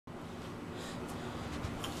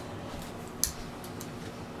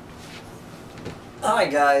Hi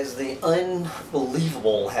guys, the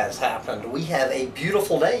unbelievable has happened. We have a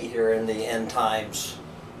beautiful day here in the end times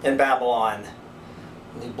in Babylon.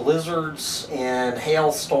 The blizzards and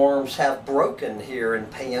hailstorms have broken here in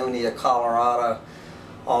Paonia, Colorado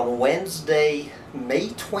on Wednesday, May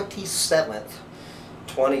 27th,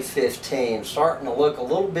 2015. Starting to look a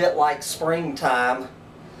little bit like springtime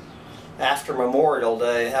after Memorial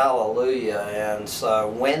Day, hallelujah. And so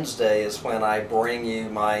Wednesday is when I bring you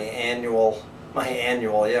my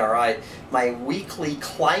weekly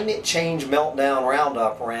Climate Change Meltdown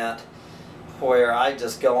Roundup rant, where I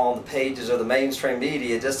just go on the pages of the mainstream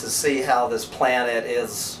media just to see how this planet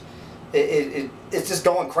is, it's just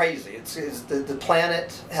going crazy. The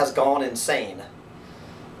planet has gone insane.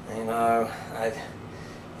 You know,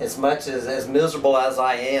 as much as miserable as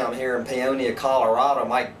I am here in Paonia, Colorado,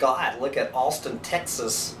 my God, look at Austin,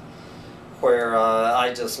 Texas, where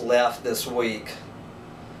I just left this week.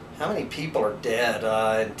 How many people are dead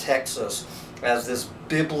in Texas as this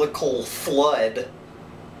biblical flood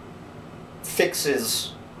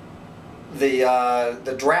fixes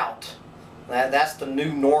the drought? That's the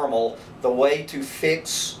new normal. The way to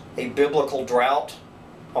fix a biblical drought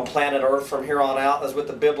on planet Earth from here on out is with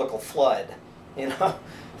the biblical flood. You know,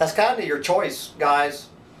 that's kind of your choice, guys.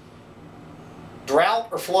 Drought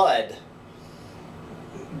or flood,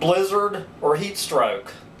 blizzard or heat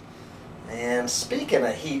stroke. And speaking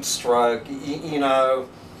of heat stroke, you know,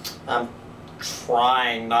 I'm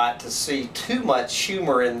trying not to see too much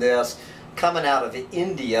humor in this coming out of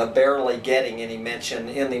India, barely getting any mention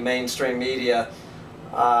in the mainstream media.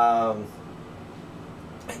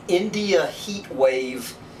 India heat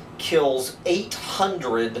wave kills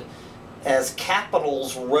 800 as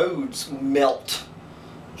capital's roads melt.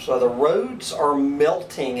 So the roads are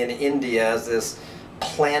melting in India as this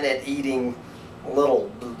planet-eating little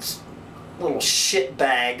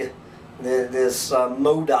shitbag, this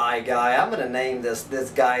Modi guy. I'm going to name this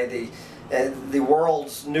guy the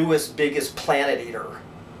world's newest, biggest planet eater.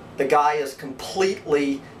 The guy is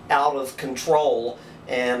completely out of control,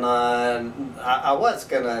 and I'm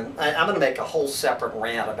gonna make a whole separate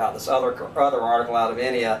rant about this other article out of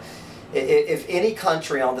India. If any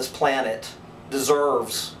country on this planet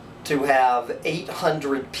deserves to have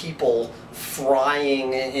 800 people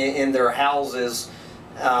frying in their houses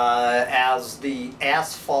as the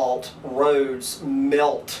asphalt roads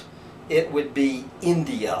melt, it would be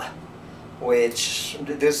India, which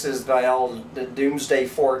this is by all the doomsday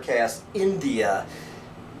forecast. India,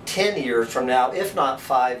 10 years from now, if not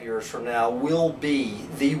 5 years from now, will be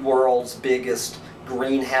the world's biggest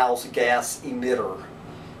greenhouse gas emitter.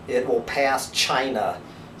 It will pass China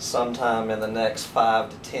sometime in the next 5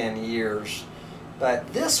 to 10 years.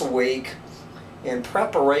 But this week, in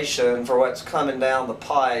preparation for what's coming down the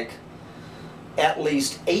pike, at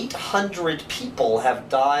least 800 people have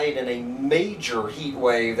died in a major heat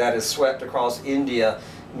wave that has swept across India,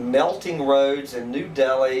 melting roads in New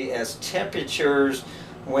Delhi as temperatures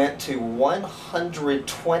went to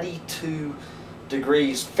 122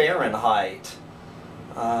 degrees Fahrenheit.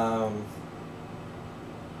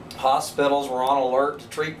 Hospitals were on alert to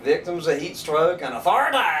treat victims of heat stroke, and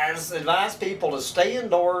authorities advised people to stay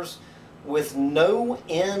indoors with no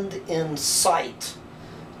end in sight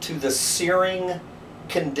to the searing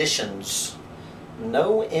conditions.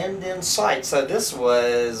 No end in sight. So this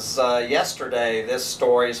was yesterday, this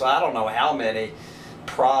story, so I don't know how many,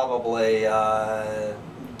 probably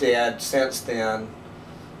dead since then.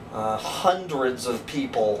 Hundreds of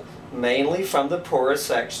people, mainly from the poorest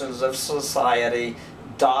sections of society,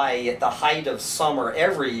 die at the height of summer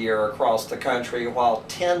every year across the country, while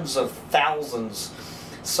tens of thousands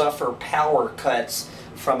suffer power cuts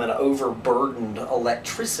from an overburdened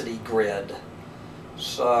electricity grid.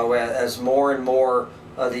 So as more and more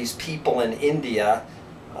of these people in India,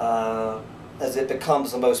 as it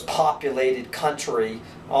becomes the most populated country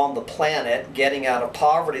on the planet, getting out of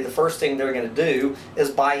poverty, the first thing they're going to do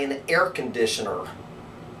is buy an air conditioner.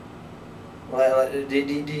 Well, do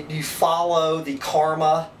you follow the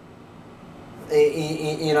karma?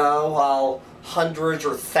 You know, while hundreds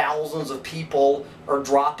or thousands of people are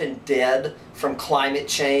dropping dead from climate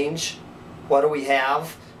change, what do we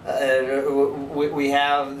have? We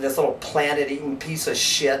have this little planet-eating piece of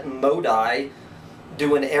shit, Modi,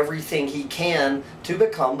 doing everything he can to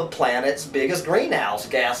become the planet's biggest greenhouse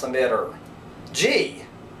gas emitter. Gee,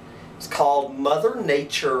 it's called Mother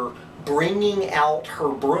Nature bringing out her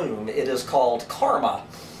broom. It is called karma.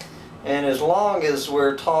 And as long as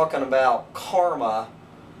we're talking about karma,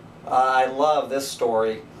 I love this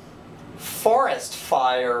story. Forest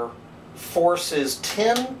fire forces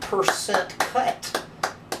 10% cut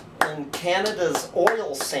in Canada's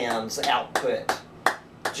oil sands output.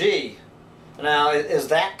 gee, now is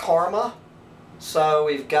that karma? So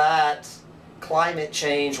we've got climate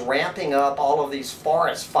change ramping up all of these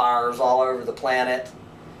forest fires all over the planet,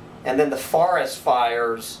 and then the forest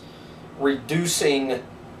fires reducing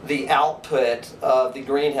the output of the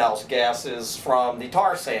greenhouse gases from the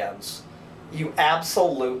tar sands. You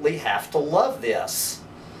absolutely have to love this.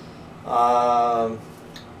 Bring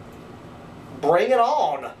it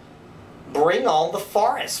on. Bring on the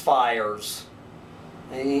forest fires.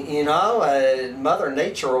 You know, Mother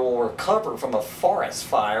Nature will recover from a forest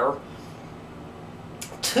fire.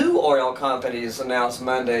 2 oil companies announced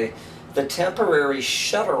Monday the temporary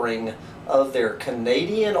shuttering of their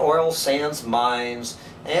Canadian oil sands mines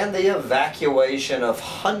and the evacuation of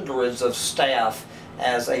hundreds of staff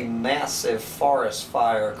as a massive forest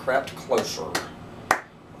fire crept closer.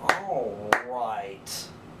 All right.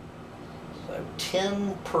 So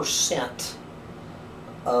 10%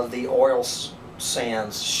 of the oil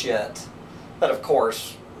sands shit. But of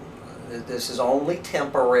course, this is only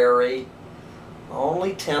temporary.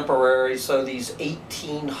 Only temporary, so these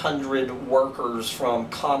 1,800 workers from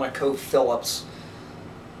ConocoPhillips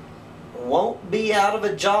won't be out of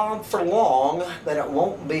a job for long, but it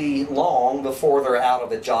won't be long before they're out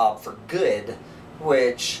of a job for good,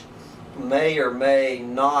 which may or may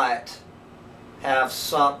not have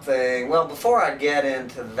something. Well, before I get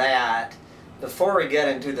into that, before we get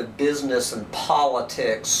into the business and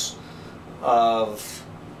politics of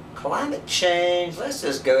climate change, let's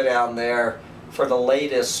just go down there for the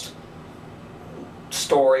latest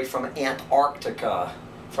story from Antarctica,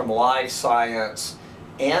 from Live Science.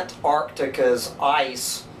 Antarctica's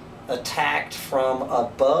ice attacked from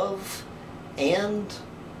above and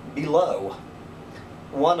below.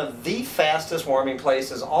 One of the fastest warming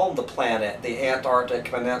places on the planet, the Antarctic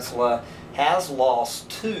Peninsula, has lost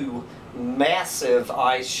 2 massive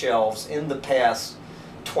ice shelves in the past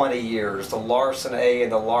 20 years, the Larsen A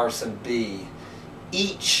and the Larsen B.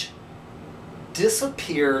 Each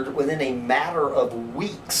disappeared within a matter of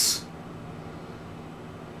weeks.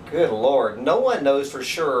 Good Lord. No one knows for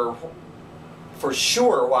sure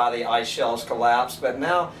why the ice shelves collapsed, but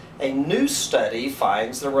now a new study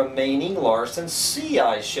finds the remaining Larsen C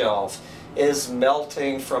ice shelf is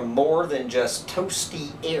melting from more than just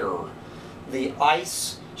toasty air. The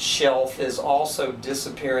ice shelf is also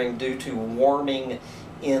disappearing due to warming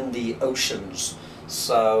in the oceans.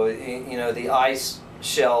 So, you know, the ice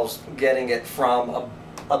shelves getting it from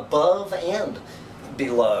above and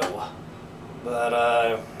below.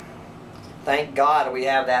 But thank God we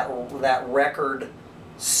have that record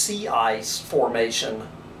sea ice formation.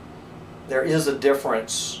 There is a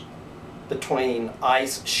difference between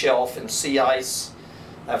ice shelf and sea ice.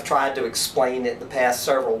 I've tried to explain it the past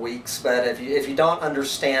several weeks, but if you don't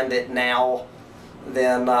understand it now,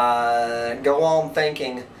 then go on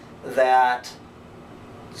thinking that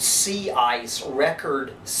sea ice,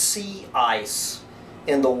 record sea ice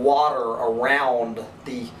in the water around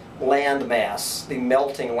the landmass, the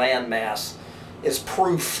melting landmass, is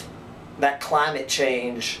proof that climate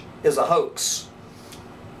change is a hoax.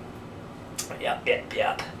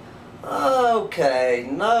 Yep. Okay,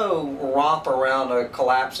 no romp around a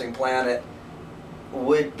collapsing planet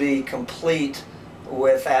would be complete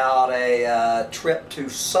without a trip to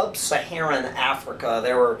sub-Saharan Africa.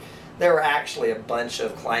 There were actually a bunch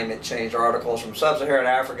of climate change articles from sub-Saharan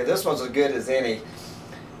Africa. This one's as good as any.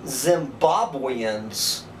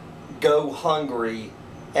 Zimbabweans go hungry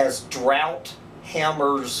as drought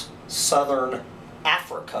hammers southern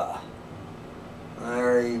Africa.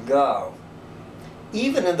 There you go.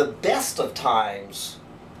 Even in the best of times,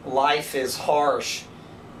 life is harsh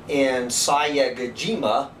in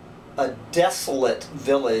Sayagajima, a desolate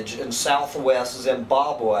village in southwest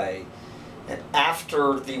Zimbabwe. And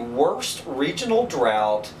after the worst regional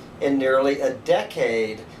drought in nearly a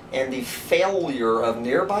decade and the failure of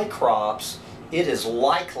nearby crops, it is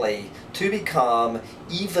likely to become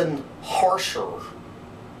even harsher.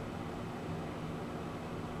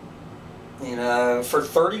 You know, for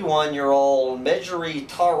 31-year-old Mejuri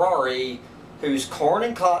Tarari, whose corn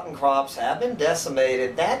and cotton crops have been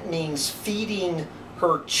decimated, that means feeding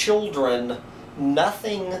her children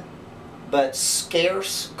nothing but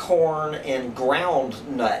scarce corn and ground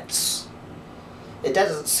nuts. It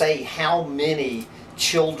doesn't say how many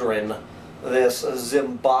children this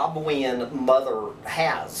Zimbabwean mother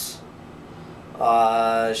has.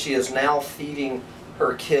 She is now feeding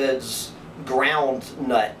her kids ground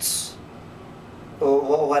nuts,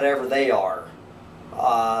 whatever they are.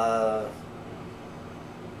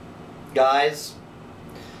 Guys,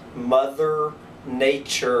 Mother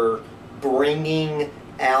Nature bringing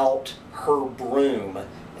out her broom.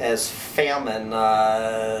 as famine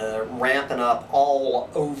ramping up all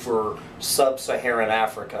over sub-Saharan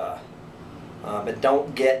Africa. But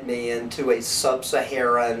don't get me into a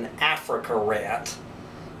sub-Saharan Africa rant,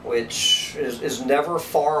 which is never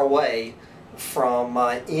far away from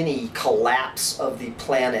any collapse of the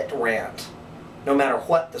planet rant, no matter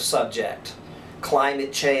what the subject.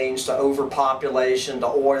 Climate change to overpopulation to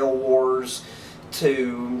oil wars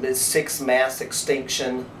to sixth mass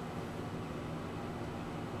extinction.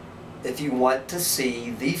 If you want to see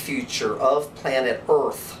the future of planet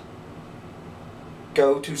Earth,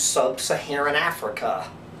 go to sub-Saharan Africa.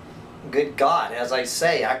 Good God, as I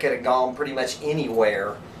say, I could have gone pretty much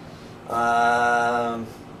anywhere. But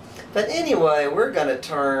anyway, we're going to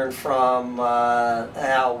turn from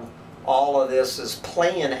how all of this is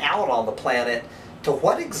playing out on the planet to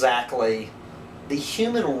what exactly the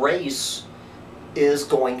human race is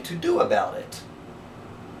going to do about it.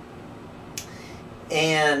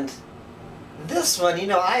 And this one, you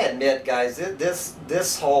know, I admit, guys,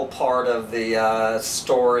 this whole part of the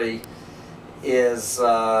story is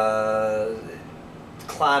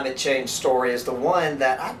climate change story is the one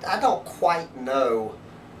that I don't quite know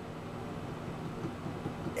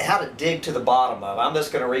how to dig to the bottom of. I'm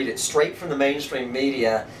just going to read it straight from the mainstream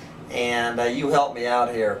media, and you help me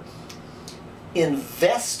out here.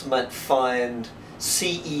 Investment fund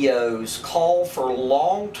CEOs call for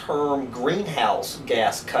long-term greenhouse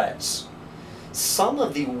gas cuts. Some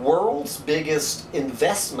of the world's biggest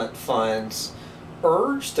investment funds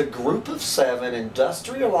urged the Group of Seven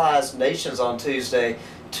industrialized nations on Tuesday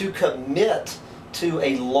to commit to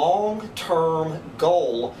a long-term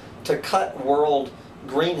goal to cut world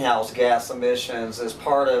greenhouse gas emissions as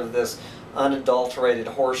part of this unadulterated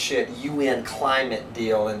horseshit UN climate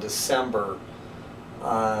deal in December.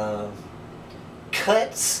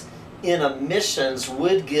 Cuts in emissions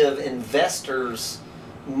would give investors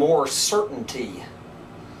more certainty.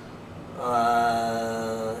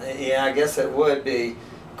 Yeah, I guess it would be.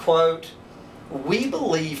 Quote, "We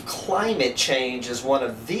believe climate change is one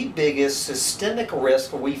of the biggest systemic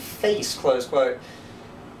risks we face," close quote.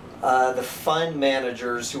 The fund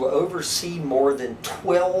managers who oversee more than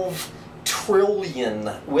 12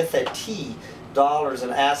 trillion with a T dollars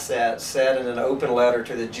in assets said in an open letter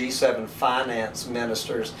to the G7 finance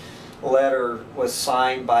ministers. Letter was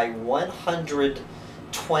signed by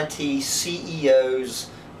 120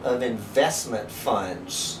 CEOs of investment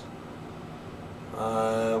funds.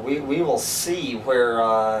 We will see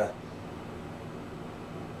where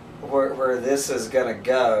this is going to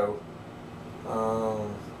go.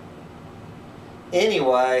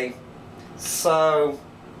 Anyway, so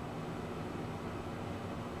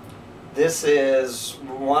this is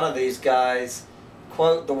one of these guys.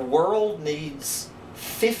 Quote, "The world needs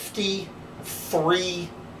 $53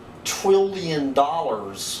 trillion,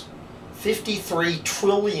 $53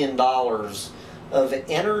 trillion of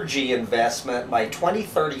energy investment by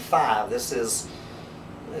 2035. This is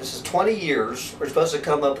 20 years. We're supposed to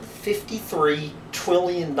come up with $53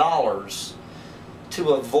 trillion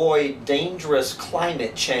to avoid dangerous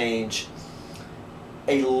climate change.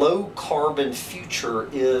 A low-carbon future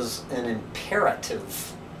is an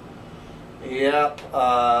imperative." Yep,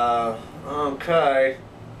 okay.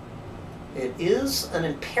 It is an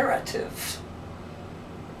imperative.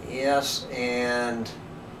 Yes, and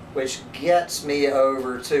which gets me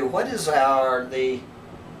over to what is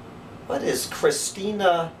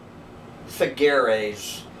Christina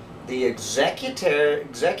Figueres, the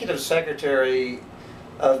executive secretary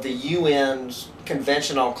of the UN's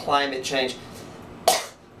Convention on Climate Change.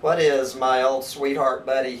 What is my old sweetheart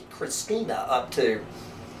buddy Christina up to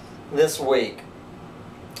this week?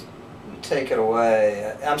 You take it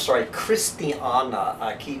away. I'm sorry, Christiana.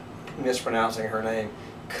 I keep mispronouncing her name.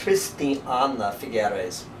 Christiana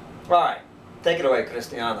Figueres. All right, take it away,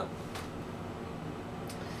 Christiana.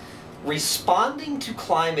 Responding to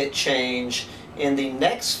climate change in the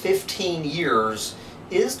next 15 years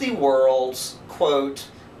is the world's, quote,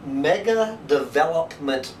 mega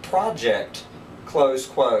development project, close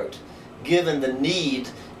quote, given the need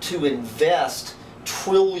to invest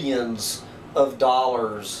trillions of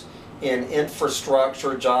dollars in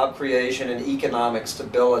infrastructure, job creation, and economic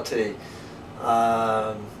stability.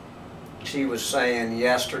 She was saying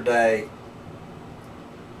yesterday,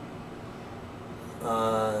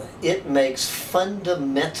 it makes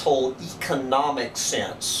fundamental economic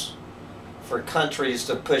sense for countries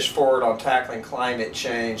to push forward on tackling climate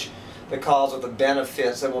change because of the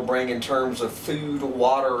benefits it will bring in terms of food,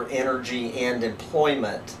 water, energy, and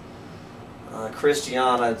employment.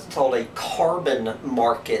 Christiana told a carbon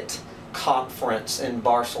market conference in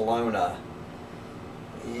Barcelona.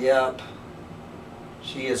 Yep.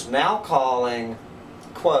 She is now calling,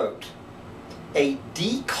 quote, a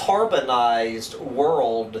decarbonized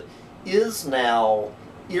world is now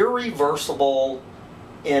irreversible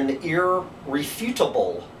and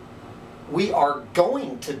irrefutable. We are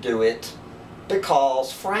going to do it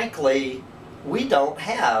because, frankly, we don't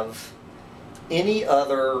have any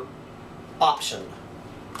other option.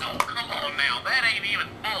 Oh, come on now. That ain't even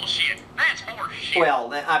bullshit. That's horseshit.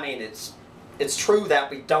 Well, I mean, it's true that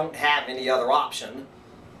we don't have any other option.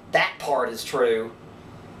 That part is true.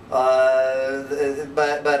 But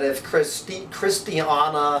if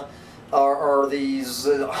Christiana or these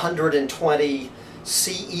 120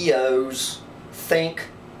 CEOs think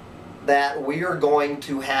that we are going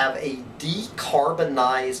to have a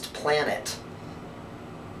decarbonized planet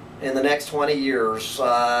in the next 20 years,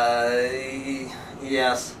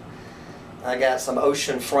 yes, I got some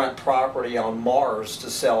oceanfront property on Mars to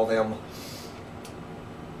sell them.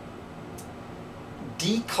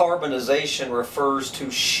 Decarbonization refers to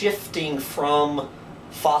shifting from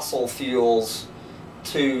fossil fuels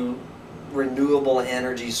to renewable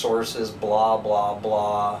energy sources, blah, blah,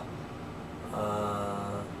 blah.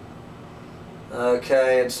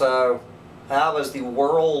 Okay, and so how is the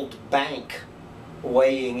World Bank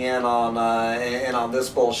weighing in on this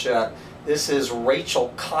bullshit? This is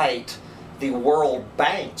Rachel Kite, the World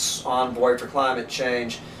Bank's envoy for climate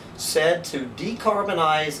change, said to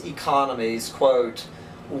decarbonize economies, quote,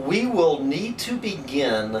 we will need to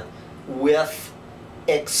begin with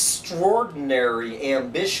extraordinary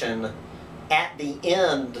ambition at the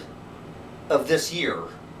end of this year.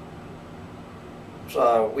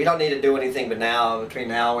 So we don't need to do anything between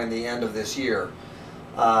now and the end of this year.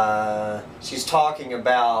 She's talking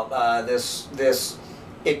about this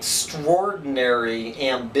extraordinary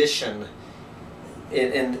ambition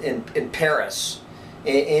in Paris.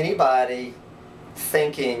 Anybody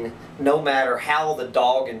thinking, no matter how the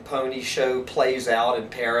dog and pony show plays out in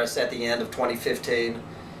Paris at the end of 2015,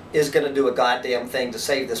 is going to do a goddamn thing to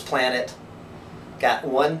save this planet? Got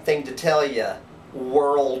one thing to tell you,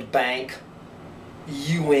 World Bank,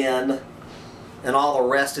 UN, and all the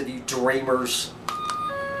rest of you dreamers.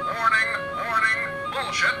 Warning,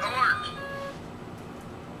 bullshit alert.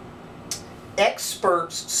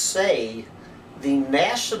 Experts say the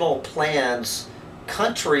national plans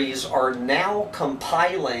countries are now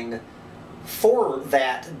compiling for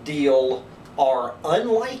that deal are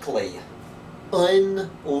unlikely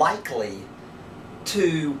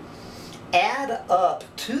to add up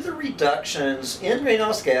to the reductions in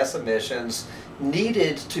greenhouse gas emissions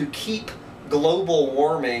needed to keep global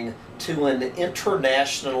warming to an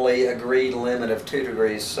internationally agreed limit of 2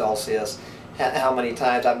 degrees Celsius. How many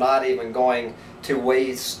times? I'm not even going to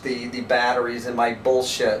waste the batteries in my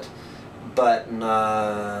bullshit button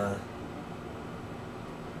on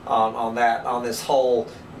this whole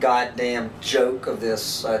goddamn joke of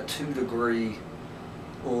this 2 degree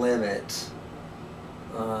limit.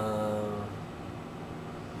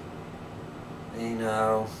 You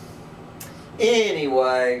know.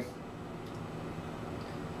 Anyway,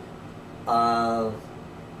 I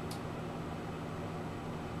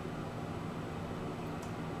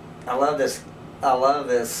love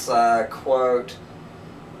this quote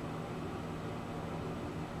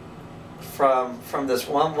from this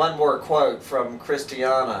one more quote from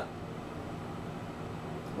Christiana.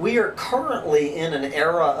 We are currently in an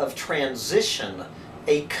era of transition,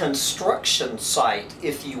 a construction site,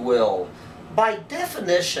 if you will. By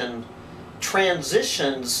definition,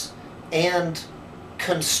 transitions and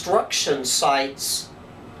construction sites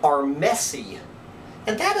are messy.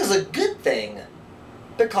 And that is a good thing,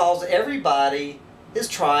 because everybody is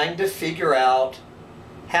trying to figure out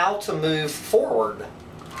how to move forward.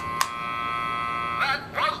 That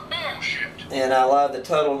was bullshit. And I love the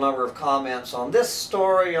total number of comments on this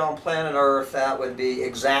story on planet Earth. That would be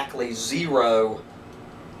exactly 0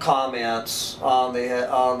 comments on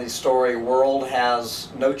the story. World has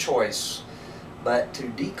no choice but to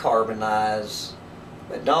decarbonize.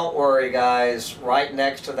 But don't worry, guys, right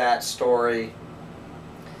next to that story,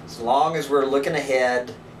 as long as we're looking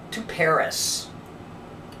ahead to Paris,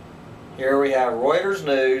 here we have Reuters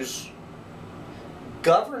News,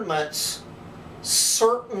 governments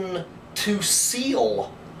certain to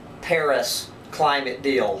seal Paris climate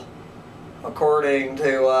deal, according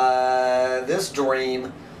to this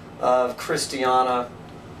dream of Christiana.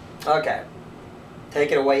 Okay,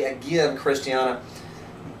 take it away again, Christiana.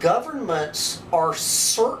 Governments are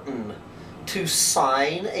certain to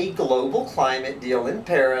sign a global climate deal in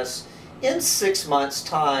Paris in 6 months'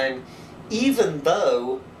 time, even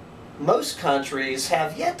though most countries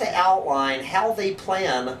have yet to outline how they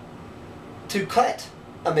plan to cut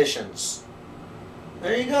emissions.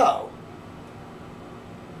 There you go.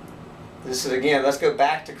 This is, again, let's go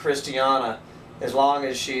back to Christiana. As long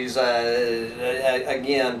as she's,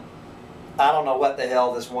 again, I don't know what the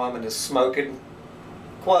hell this woman is smoking.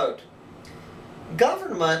 Quote,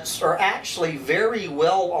 governments are actually very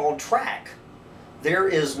well on track. There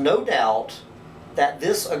is no doubt that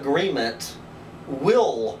this agreement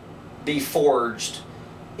will be forged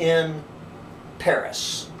in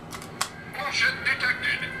Paris. Caution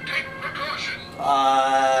detected. Take precaution.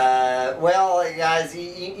 Well, guys,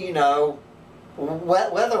 you know,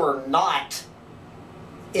 whether or not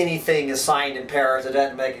anything is signed in Paris, it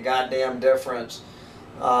doesn't make a goddamn difference.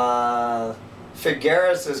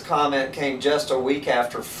 Figueres' comment came just a week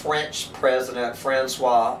after French President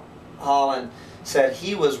Francois Hollande said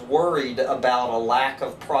he was worried about a lack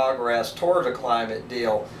of progress toward a climate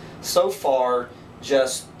deal. So far,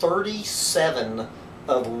 just 37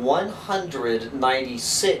 of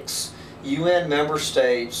 196 UN member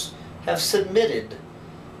states have submitted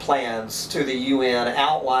plans to the UN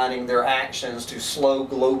outlining their actions to slow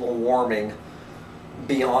global warming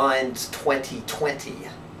beyond 2020.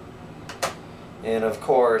 And of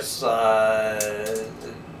course,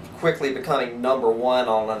 quickly becoming #1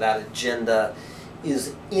 on that agenda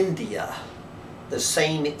is India. The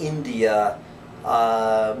same India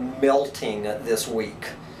melting this week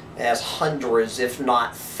as hundreds, if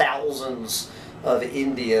not thousands, of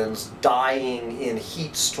Indians dying in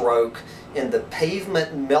heat stroke and the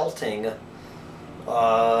pavement melting.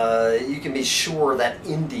 You can be sure that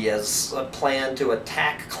India's plan to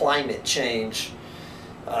attack climate change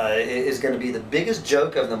is going to be the biggest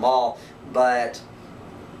joke of them all. But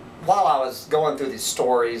while I was going through these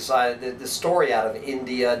stories, the story out of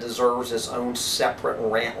India deserves its own separate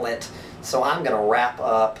rantlet. So I'm going to wrap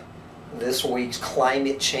up this week's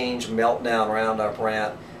Climate Change Meltdown Roundup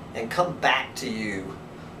rant and come back to you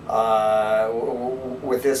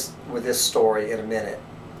with this story in a minute.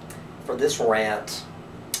 For this rant,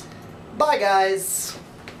 bye guys!